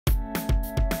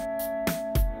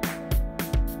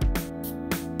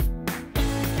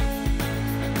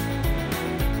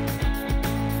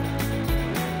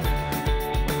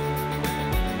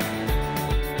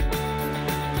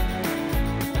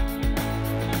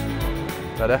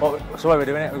Ready? So what are we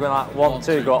doing it? We're going like 1,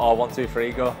 2, go, or 1, 2,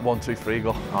 3, go? 1, 2, 3, go.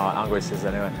 Alright, I'm going scissors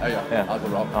anyway. Oh yeah, yeah. I'll go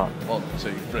wrong. Oh. 1,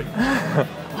 2, 3.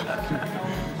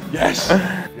 Yes!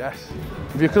 Yes.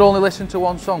 If you could only listen to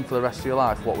one song for the rest of your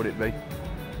life, what would it be?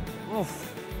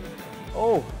 Oof.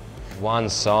 Oh. One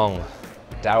song,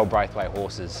 Daryl Braithwaite,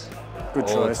 Horses. Good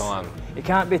all choice. the time. You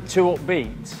can't be too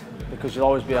upbeat because you'll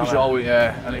always be on.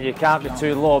 And you can't be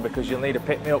too low because you'll need a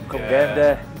pick me up come game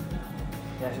day.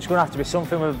 Yeah, it's going to have to be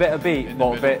something with a bit of beat,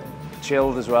 but a bit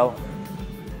chilled as well.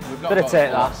 Bit of take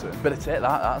that. Bit of take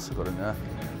that. That's a good one. Yeah.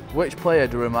 Which player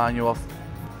do you remind you of?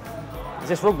 Is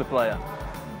this rugby player?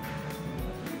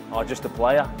 Or just a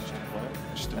player?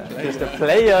 Just a player. Just a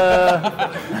player.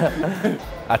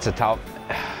 That's a tough.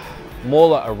 More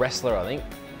like a wrestler, I think.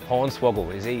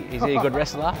 Hornswoggle. Is he a good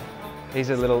wrestler? He's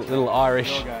a little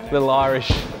Irish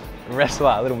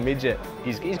wrestler, a little midget.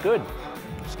 He's good.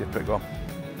 Skip it, go on.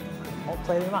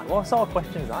 What sort of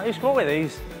questions are that? Just come up with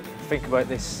these. Think about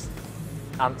this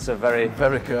answer very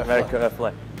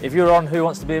carefully. If you were on Who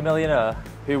Wants to Be a Millionaire,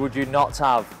 who would you not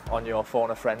have on your phone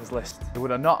of friends list? Who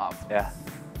would I not have? Yeah.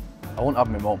 I wouldn't have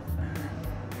my mum.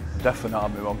 Definitely not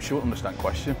have my mum. She wouldn't understand the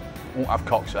question. I won't have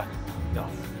Coxie. No.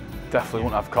 Definitely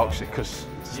wouldn't have Coxie because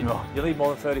you need more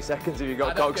than 30 seconds if you've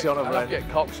got Coxie on over I'd get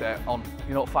Coxie on,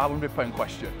 £500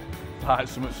 question. Like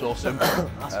something so simple.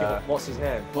 Ask him, what's his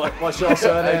name? What's your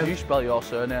surname? How do you spell your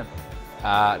surname?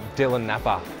 Dylan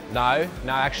Napper. No,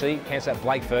 actually, cancel that.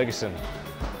 Blake Ferguson.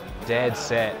 Dead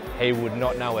set. He would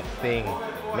not know a thing,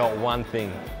 not one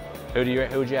thing. Who would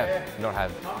you have? Not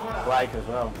have? Blake as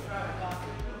well.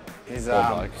 He's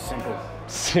simple.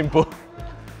 Simple.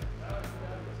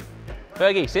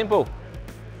 Fergie, simple.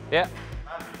 Yeah.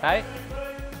 Hey?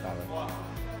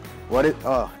 What is,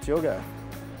 oh, it's your go.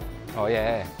 Oh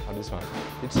yeah, on this one.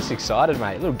 It's just excited,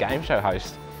 mate. Little game show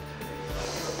host.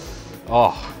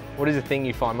 Oh, what is the thing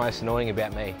you find most annoying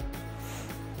about me?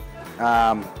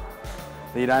 That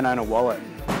you don't own a wallet.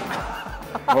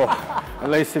 Well, at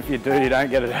least if you do, you don't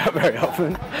get it out very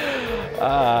often.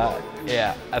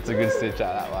 Yeah, that's a good stitch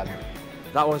out, that one.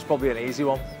 That one's probably an easy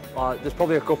one. There's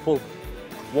probably a couple.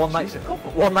 One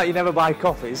that you never buy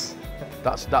coffees.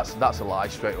 That's a lie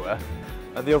straight away.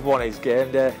 And the other one is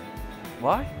game day.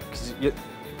 Why? Because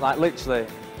like literally,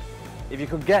 if you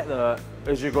could get there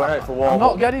as you're going out for warm-up. I'm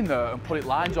not getting there and put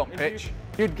lines on pitch.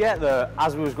 You'd get there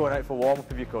as we was going out for warm-up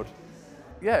if you could.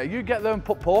 Yeah, you get there and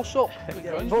put posts up.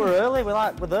 But we're early,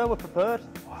 we're there, we're prepared.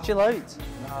 Wow. Chill out.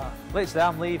 Nah. Literally,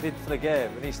 I'm leaving for the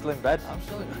game and he's still in bed.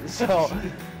 Absolutely. So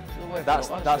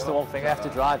that's the one thing I have to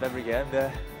drive every game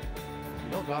day.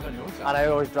 You don't drive any other time. And I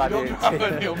always drive you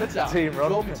team run.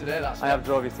 Drove me today, that's I have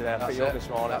drove you today, I picked you up this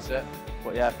morning. That's it.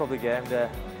 But yeah, probably game day.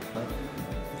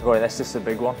 Go on, this is a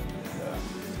big one.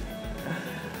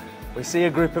 We see a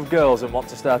group of girls and want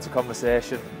to start a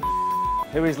conversation.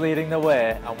 Who is leading the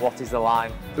way and what is the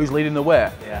line? Who's leading the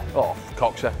way? Yeah. Oh,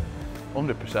 Coxie.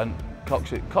 100%.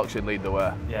 Coxie lead the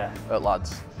way. Yeah. At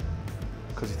lads.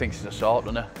 Because he thinks he's a sort,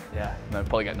 doesn't he? Yeah. And then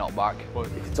probably get knocked back.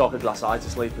 But you could talk a glass eye to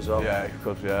sleep as well. Yeah, he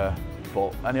could, yeah.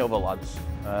 But any other lads?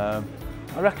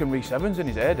 I reckon Rhys Evans in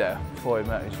his heyday before he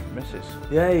met his missus.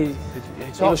 Yeah, he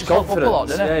was confident. A lot,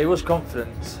 didn't he? Yeah, he was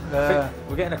confident.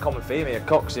 We're getting a common theme here.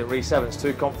 Coxie and Rhys Evans,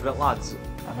 two confident lads.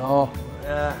 I know.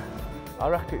 Yeah. I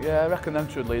reckon them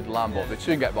two would lead the line, but they'd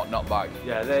soon get knocked back.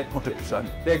 Yeah, they 100%.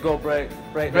 They'd go break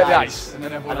the ice, and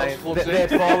then everyone else floods in. They'd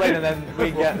fall in, and then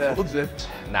we'd get the floods in.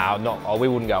 No, we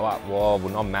wouldn't go up. Well,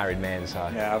 I'm a married man, so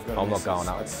yeah, I'm not going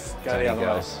up. Let's go the other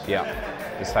way.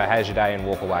 Yeah. Just say, how's your day, and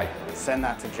walk away. Send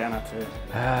that to Jenna too.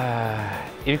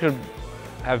 If you could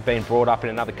have been brought up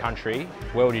in another country,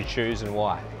 where would you choose and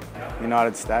why?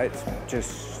 United States,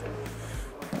 just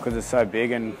because it's so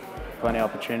big and plenty of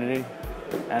opportunity.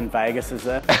 And Vegas is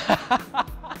there.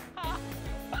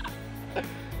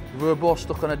 We were both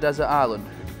stuck on a desert island.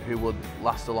 Who would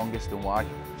last the longest and why?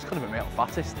 It's going to be me out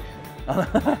fattest.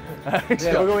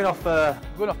 Yeah, we're going off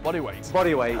body weight.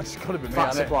 Body weight. It's got to be me.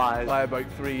 Fat supplies. By about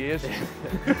 3 years.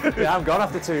 Yeah, I'm gone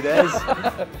after 2 days.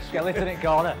 Skeleton in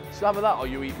corner. So either that or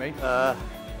you eat me. Well,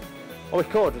 we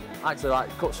could actually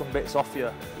like cut some bits off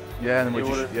you. Yeah, and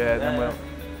then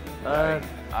we'll.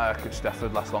 I could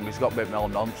Stefan last long. He's got a bit more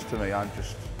nonce to me. I'm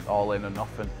just all in and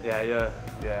nothing. Yeah.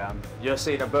 Yeah. You're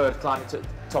seeing a bird climbing to the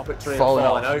top of a tree falling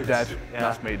and falling out. Dead. Yeah.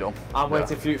 That's me done. I'm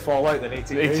waiting for you to fall out, then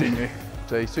eating me.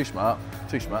 So he's too smart.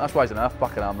 That's why he's an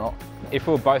half-back and I'm not. If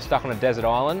we were both stuck on a desert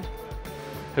island,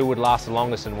 who would last the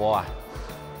longest and why?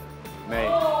 Me.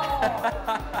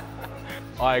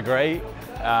 I agree.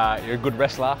 You're a good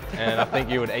wrestler, and I think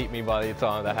you would eat me by the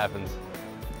time that happens.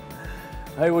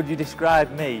 How would you describe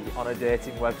me on a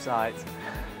dating website?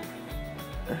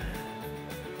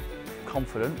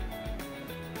 Confident.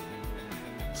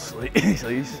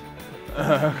 Please.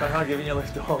 I'm not giving you a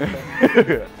lift home.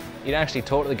 You don't actually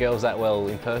talk to the girls that well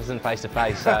in person, face to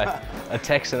face, so a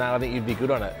text and that, I think you'd be good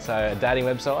on it. So a dating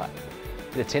website,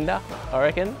 the Tinder, I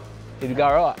reckon, you'd go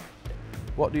all right.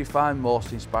 What do you find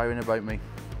most inspiring about me?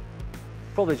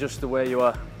 Probably just the way you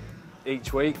are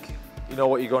each week. You know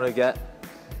what you're going to get.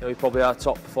 You know, you're probably our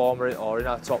top performer or in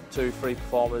our top 2-3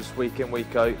 performers week in,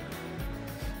 week out.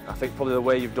 I think probably the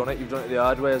way you've done it the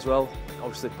hard way as well.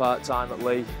 Obviously part-time at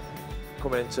Leigh,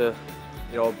 coming into,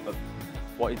 you know,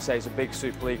 what you'd say is a big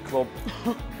Super League club,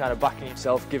 kind of backing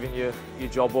yourself, giving your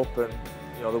job up, and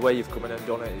you know the way you've come in and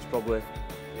done it is probably,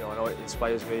 you know, I know it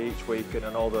inspires me each week, and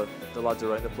I know the lads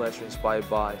around the place are inspired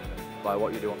by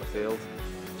what you do on the field.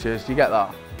 Cheers, do you get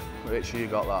that? Make sure you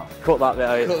got that. Cut that bit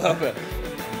out. Cut that bit.